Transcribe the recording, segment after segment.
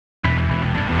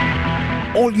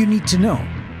All you need to know,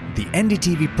 the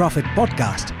NDTV Profit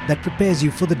podcast that prepares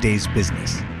you for the day's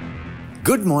business.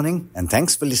 Good morning and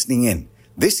thanks for listening in.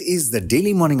 This is the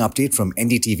daily morning update from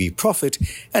NDTV Profit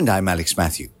and I'm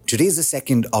Mathew. Today is the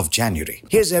 2nd of January.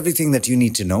 Here's everything that you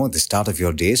need to know at the start of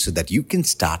your day so that you can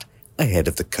start ahead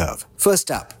of the curve. First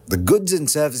up, the goods and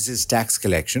services tax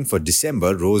collection for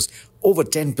December rose over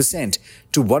 10%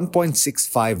 to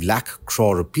 1.65 lakh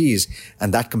crore rupees,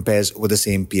 and that compares with the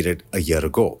same period a year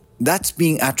ago. That's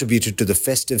being attributed to the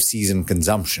festive season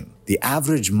consumption. The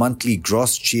average monthly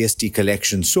gross GST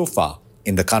collection so far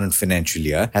in the current financial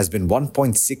year has been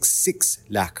 1.66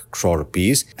 lakh crore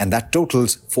rupees, and that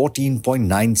totals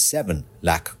 14.97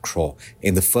 lakh crore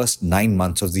in the first 9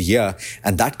 months of the year,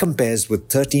 and that compares with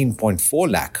 13.4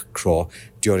 lakh crore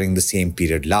during the same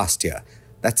period last year.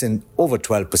 That's an over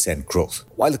 12% growth.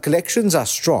 While the collections are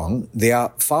strong, they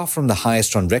are far from the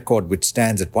highest on record, which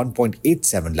stands at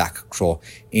 1.87 lakh crore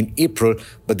in April,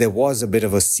 but there was a bit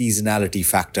of a seasonality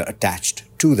factor attached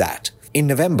to that. In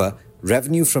November,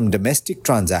 revenue from domestic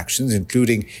transactions,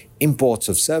 including imports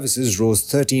of services, rose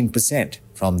 13%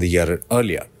 from the year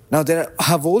earlier. Now, there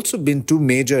have also been two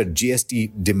major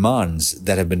GST demands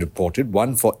that have been reported,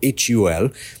 one for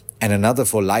HUL and another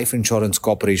for Life Insurance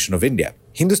Corporation of India.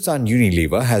 Hindustan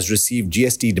Unilever has received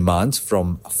GST demands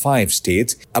from 5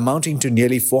 states amounting to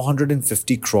nearly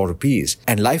 450 crore rupees,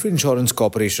 and Life Insurance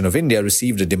Corporation of India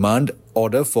received a demand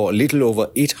order for a little over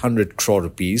 800 crore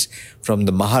rupees from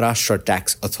the Maharashtra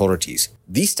tax authorities.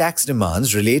 These tax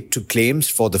demands relate to claims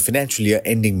for the financial year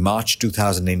ending March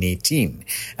 2018,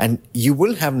 and you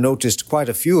will have noticed quite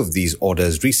a few of these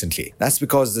orders recently. That's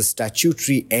because the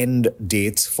statutory end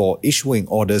dates for issuing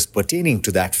orders pertaining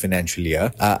to that financial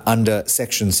year under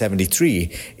Section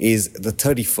 73 is the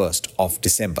 31st of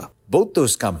December. Both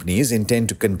those companies intend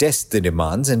to contest the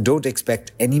demands and don't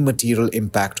expect any material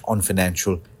impact on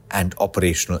financial and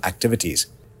operational activities.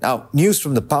 Now, news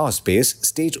from the power space.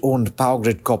 State-owned Power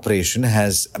Grid Corporation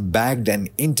has bagged an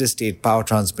interstate power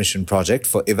transmission project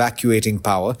for evacuating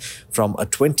power from a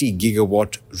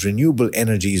 20-gigawatt renewable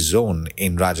energy zone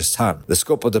in Rajasthan. The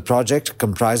scope of the project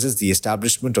comprises the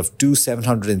establishment of two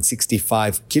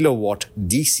 765-kilowatt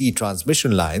DC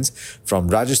transmission lines from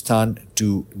Rajasthan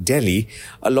to Delhi,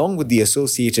 along with the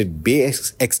associated bay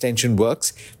extension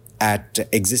works at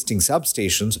existing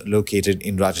substations located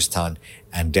in Rajasthan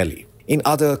and Delhi. In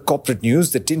other corporate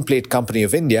news, the Tin Plate Company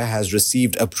of India has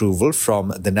received approval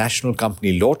from the National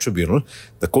Company Law Tribunal,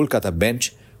 the Kolkata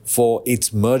bench, for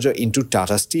its merger into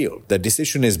Tata Steel. The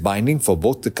decision is binding for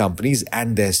both the companies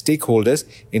and their stakeholders,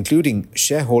 including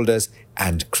shareholders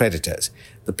and creditors.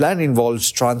 The plan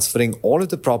involves transferring all of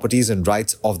the properties and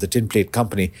rights of the Tin Plate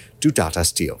Company to Tata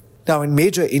Steel. Now, in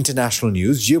major international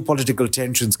news, geopolitical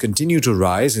tensions continue to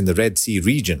rise in the Red Sea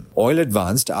region. Oil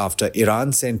advanced after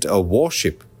Iran sent a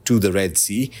warship to the Red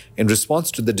Sea in response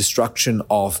to the destruction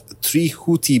of 3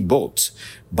 Houthi boats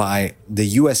by the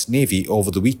US Navy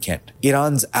over the weekend.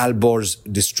 Iran's Al-Borz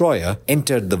destroyer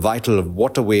entered the vital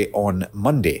waterway on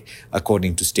Monday,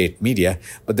 according to state media,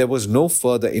 but there was no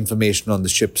further information on the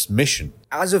ship's mission.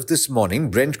 As of this morning,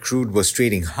 Brent crude was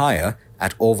trading higher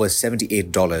at over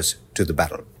 $78 to the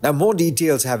barrel. Now, more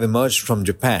details have emerged from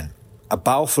Japan. A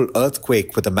powerful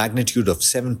earthquake with a magnitude of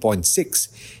 7.6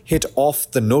 hit off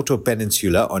the Noto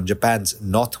Peninsula on Japan's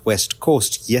northwest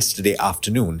coast yesterday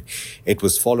afternoon. It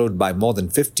was followed by more than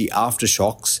 50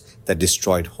 aftershocks that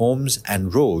destroyed homes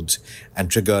and roads and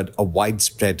triggered a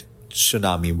widespread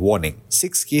tsunami warning.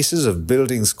 6 cases of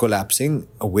buildings collapsing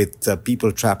with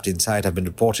people trapped inside have been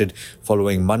reported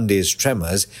following Monday's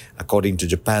tremors, according to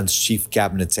Japan's Chief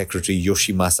Cabinet Secretary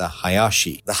Yoshimasa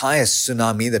Hayashi. The highest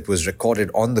tsunami that was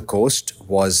recorded on the coast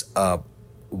was a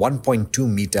 1.2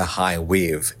 meter high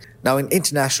wave. Now, in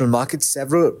international markets,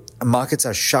 several markets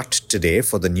are shut today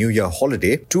for the New Year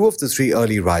holiday. 2 of the 3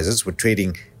 early risers were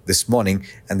trading this morning,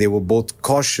 and they were both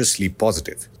cautiously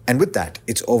positive. And with that,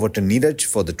 it's over to Niraj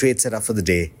for the trade setup for the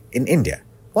day in India.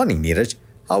 Morning, Niraj.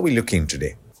 How are we looking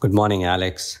today? Good morning,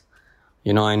 Alex.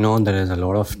 I know there is a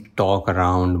lot of talk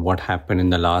around what happened in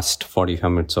the last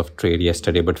 45 minutes of trade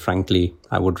yesterday, but frankly,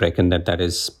 I would reckon that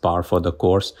is par for the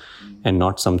course and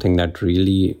not something that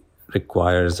really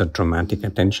requires a dramatic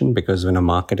attention, because when a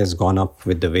market has gone up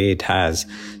with the way it has,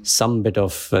 some bit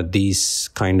of these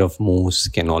kind of moves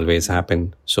can always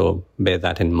happen. So bear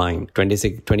that in mind.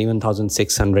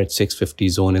 21,600, 650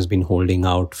 zone has been holding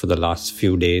out for the last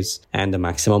few days, and the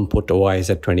maximum put OI is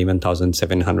at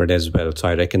 21,700 as well. So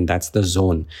I reckon that's the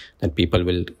zone that people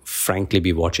will frankly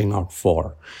be watching out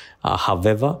for.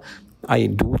 However, I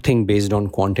do think, based on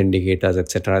quant indicators,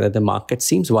 etc., that the market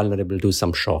seems vulnerable to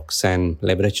some shocks, and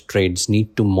leverage trades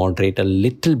need to moderate a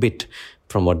little bit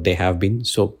from what they have been.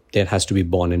 So that has to be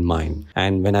borne in mind.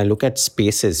 And when I look at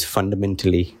spaces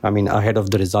fundamentally, ahead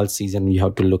of the results season, you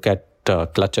have to look at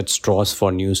clutch at straws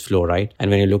for news flow, right?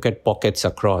 And when you look at pockets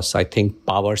across, I think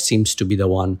power seems to be the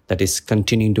one that is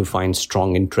continuing to find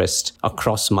strong interest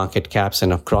across market caps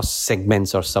and across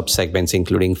segments or sub-segments,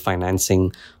 including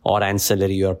financing or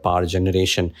ancillary or power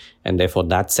generation. And therefore,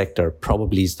 that sector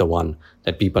probably is the one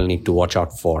that people need to watch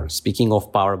out for. Speaking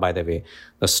of power, by the way,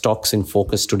 the stocks in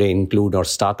focus today include or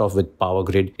start off with Power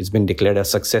Grid. It's been declared a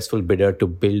successful bidder to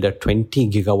build a 20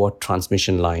 gigawatt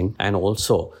transmission line and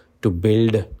also to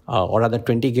build, or rather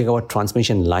 20 gigawatt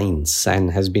transmission lines,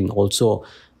 and has been also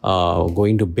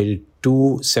going to build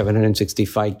two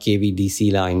 765 kV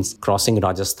DC lines crossing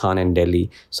Rajasthan and Delhi.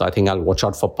 So I think I'll watch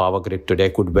out for Power Grid today.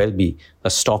 Could well be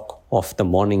a stock of the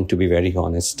morning, to be very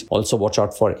honest. Also watch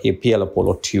out for APL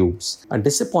Apollo Tubes. A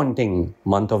disappointing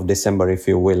month of December, if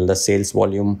you will. The sales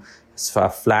volume is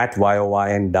flat YOY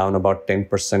and down about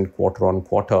 10% quarter on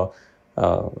quarter.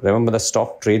 Remember, the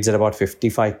stock trades at about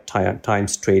 55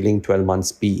 times trailing 12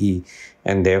 months PE,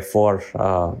 and therefore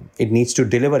it needs to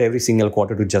deliver every single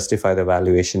quarter to justify the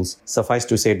valuations. Suffice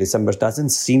to say, December doesn't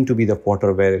seem to be the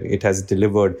quarter where it has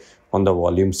delivered on the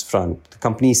volumes front. The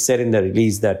company said in the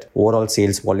release that overall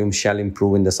sales volume shall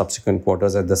improve in the subsequent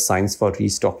quarters as the signs for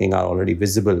restocking are already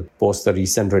visible post the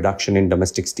recent reduction in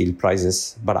domestic steel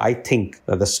prices. But I think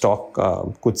that the stock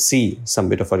could see some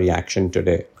bit of a reaction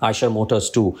today. Eicher Motors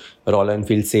too, Royal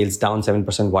Enfield sales down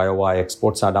 7% YOY,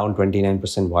 exports are down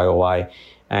 29% YOY.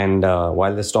 And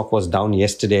while the stock was down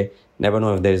yesterday, never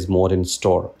know if there is more in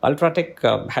store.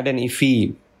 Ultratech had an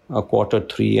iffy quarter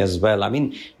three as well.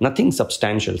 Nothing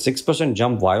substantial. 6%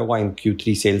 jump YOY in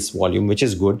Q3 sales volume, which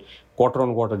is good. Quarter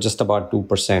on quarter, just about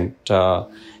 2%.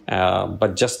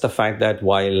 But just the fact that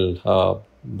while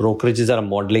brokerages are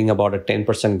modeling about a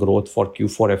 10% growth for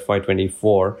Q4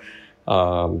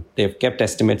 FY24, they've kept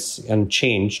estimates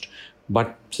unchanged.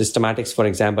 But Systematics, for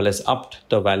example, has upped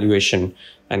the valuation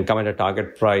and come at a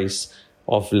target price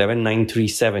of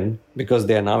 11,937 because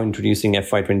they are now introducing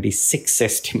FY26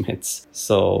 estimates.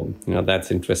 So,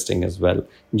 that's interesting as well.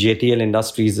 JTL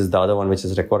Industries is the other one which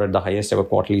has recorded the highest ever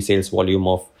quarterly sales volume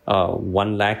of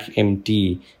 1 lakh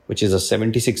MT, which is a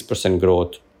 76%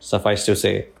 growth. Suffice to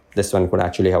say, this one could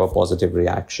actually have a positive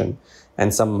reaction.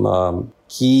 And some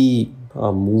key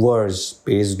movers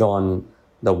based on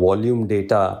the volume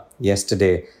data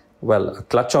yesterday, well, a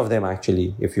clutch of them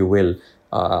actually, if you will.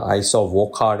 I saw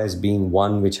Wokhard as being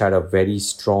one which had a very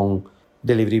strong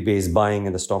delivery-based buying,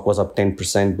 and the stock was up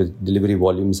 10% with delivery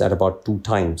volumes at about 2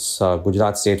 times.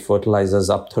 Gujarat State Fertilizers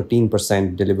up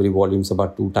 13%, delivery volumes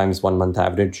about 2 times 1 month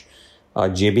average.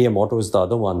 JBM Auto is the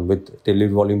other one with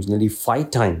delivery volumes nearly 5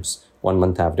 times 1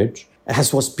 month average.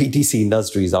 As was PTC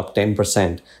Industries, up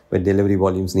 10% with delivery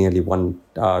volumes nearly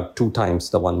 2 times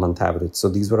the 1 month average. So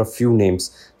these were a few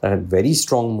names that had very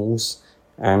strong moves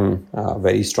and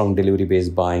very strong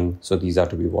delivery-based buying. So these are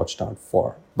to be watched out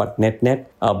for. But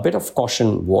net, a bit of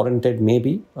caution warranted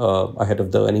maybe ahead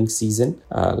of the earnings season.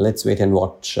 Let's wait and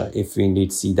watch if we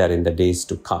indeed see that in the days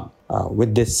to come.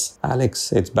 With this,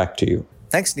 Alex, it's back to you.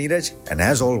 Thanks, Niraj. And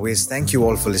as always, thank you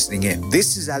all for listening in.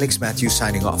 This is Alex Mathew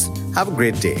signing off. Have a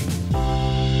great day.